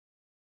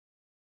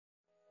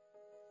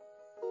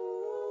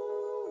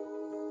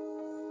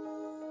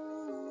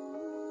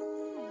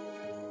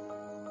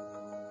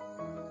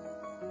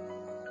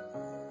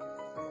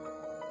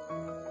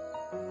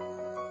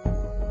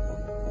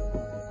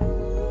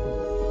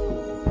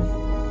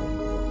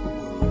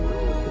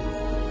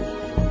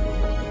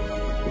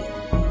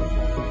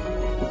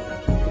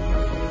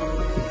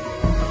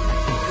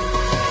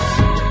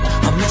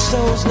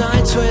those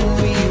nights when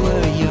we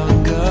were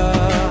younger,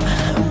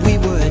 and we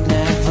would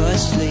never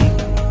sleep.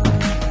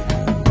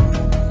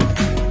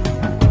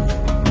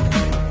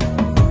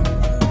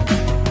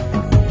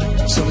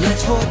 So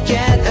let's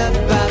forget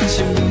about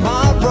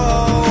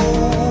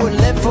tomorrow and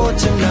live for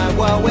tonight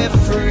while we're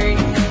free.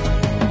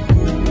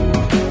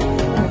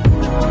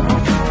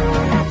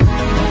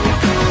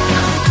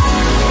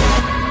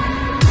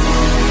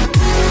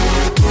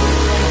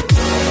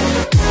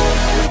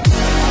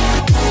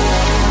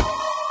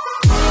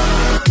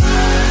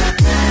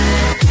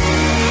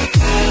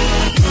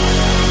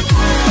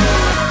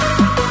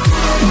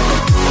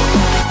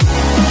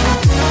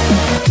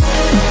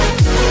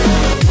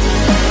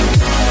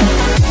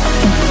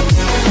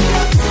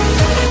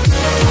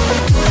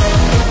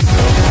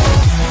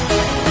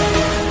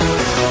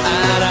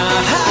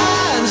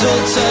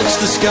 Touch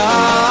the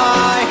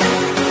sky.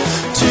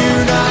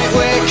 Tonight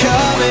we're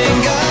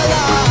coming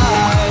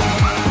alive.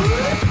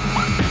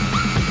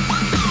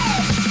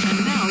 And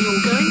now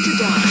you're going to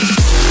die.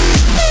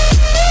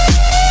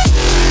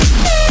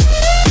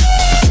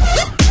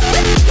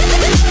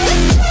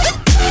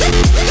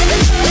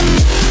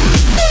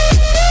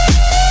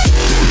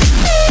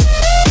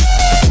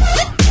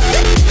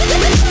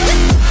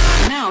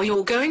 Now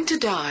you're going to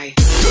die.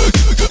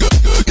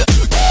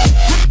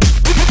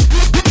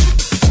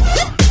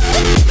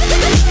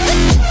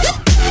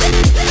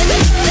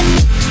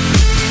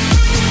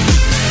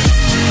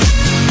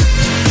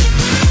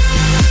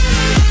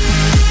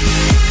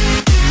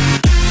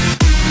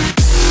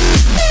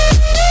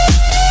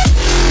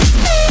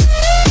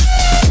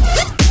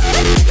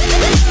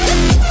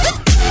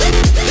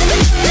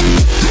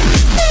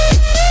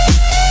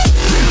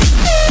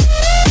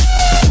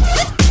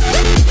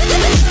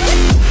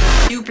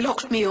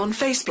 Me on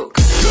Facebook.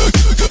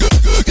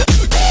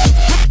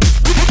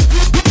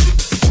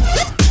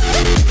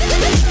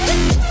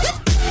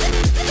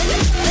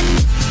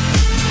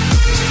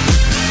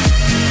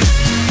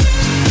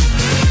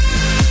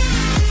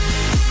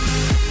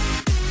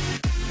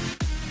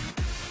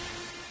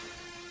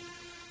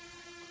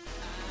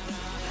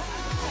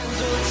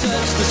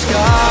 Touch the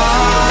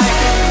sky.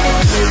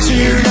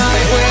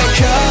 Tonight we're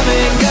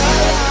coming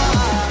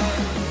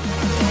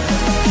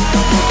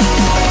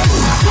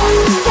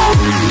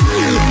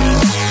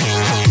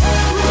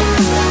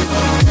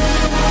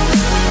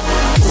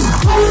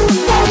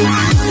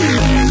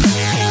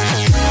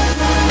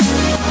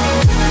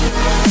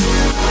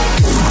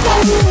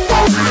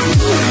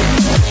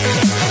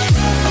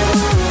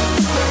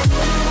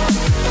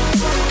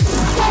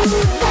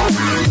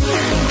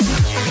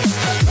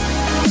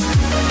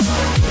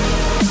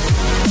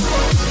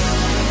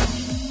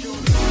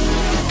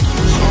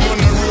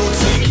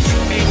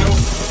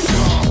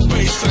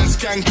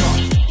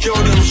Kill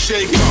them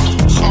shaker,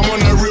 I'm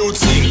on a real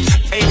team,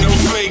 ain't no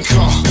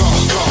faker.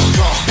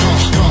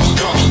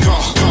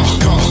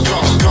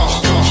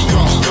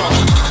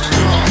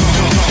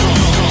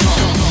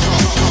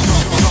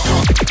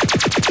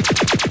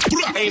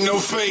 Ain't no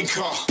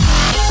faker.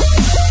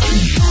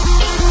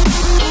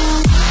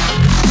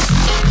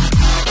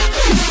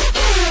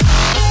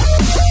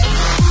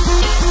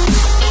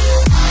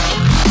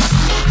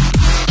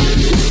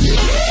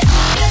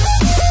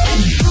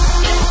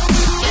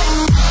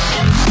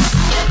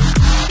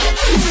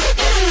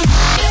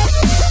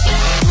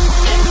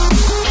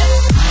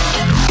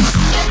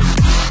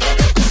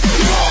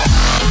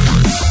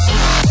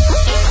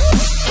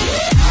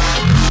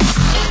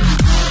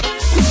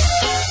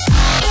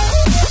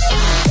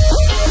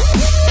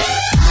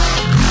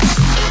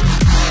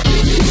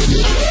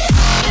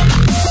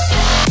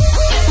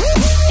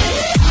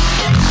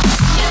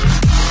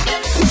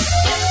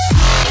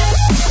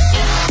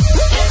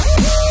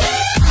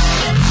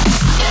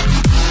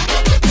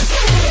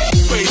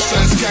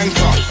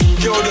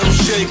 Kill them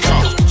shaker,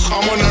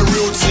 I'm on a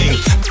real team,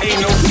 ain't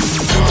no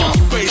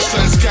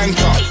baseline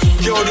skanker.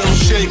 Kill them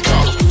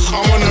shaker,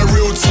 I'm on a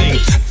real team,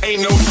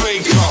 ain't no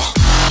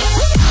faker.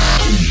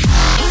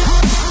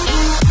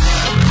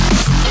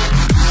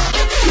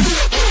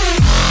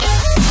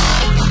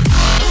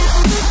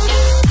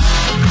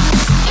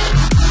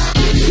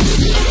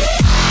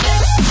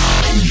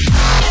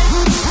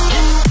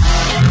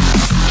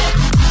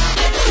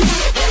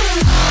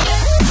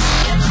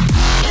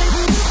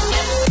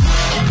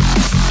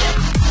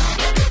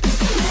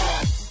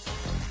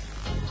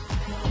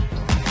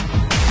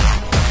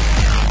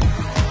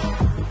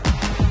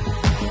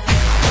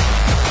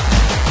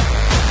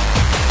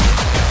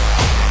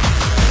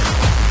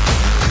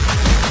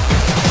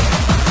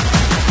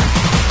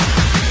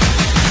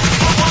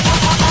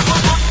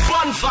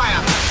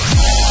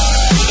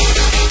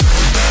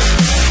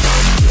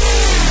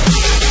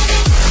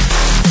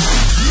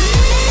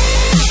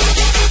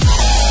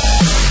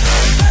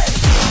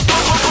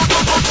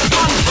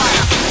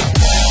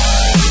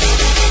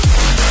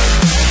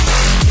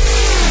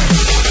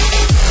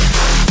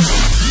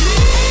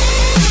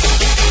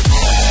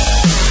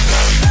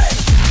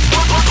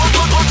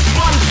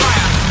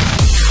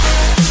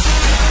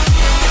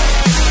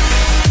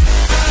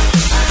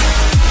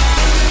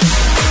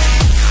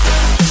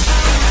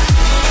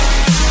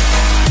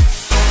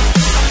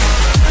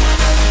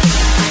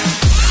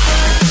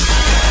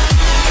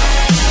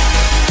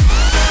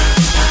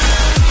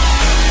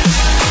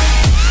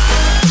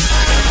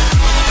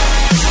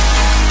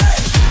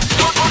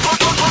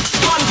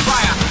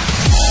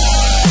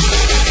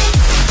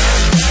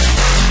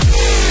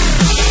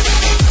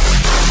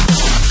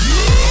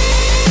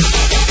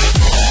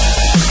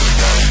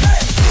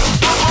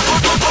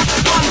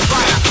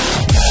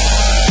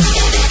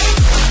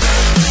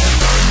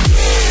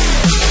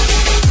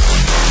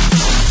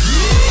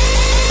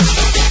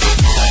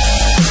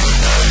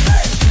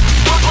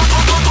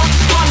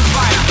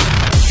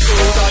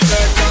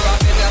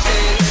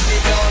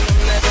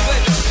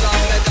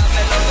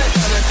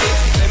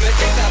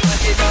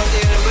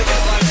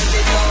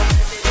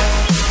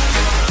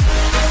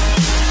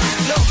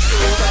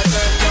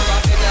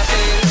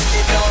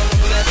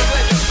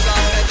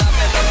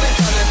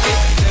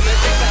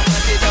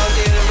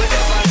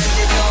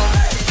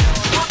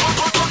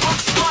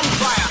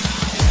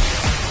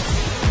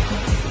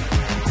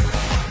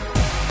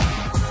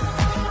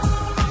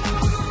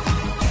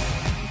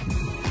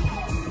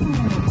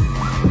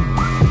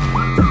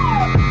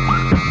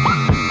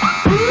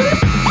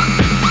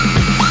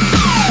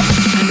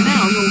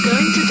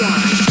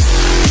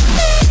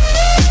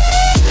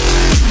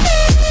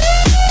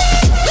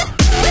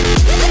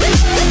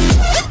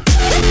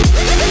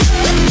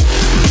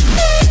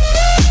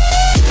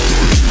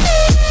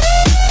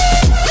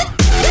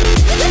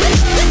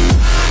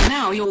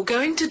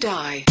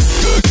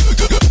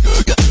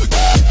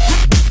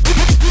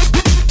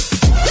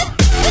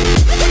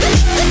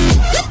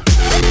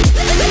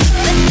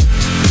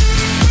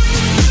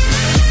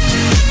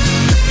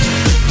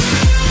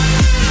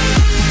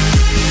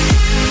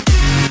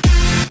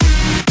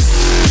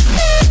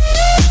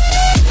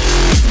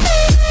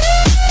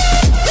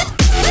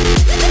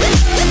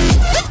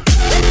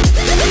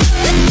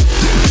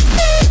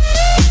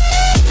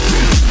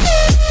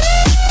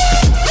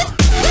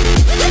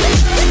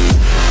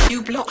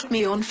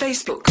 me on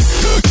Facebook.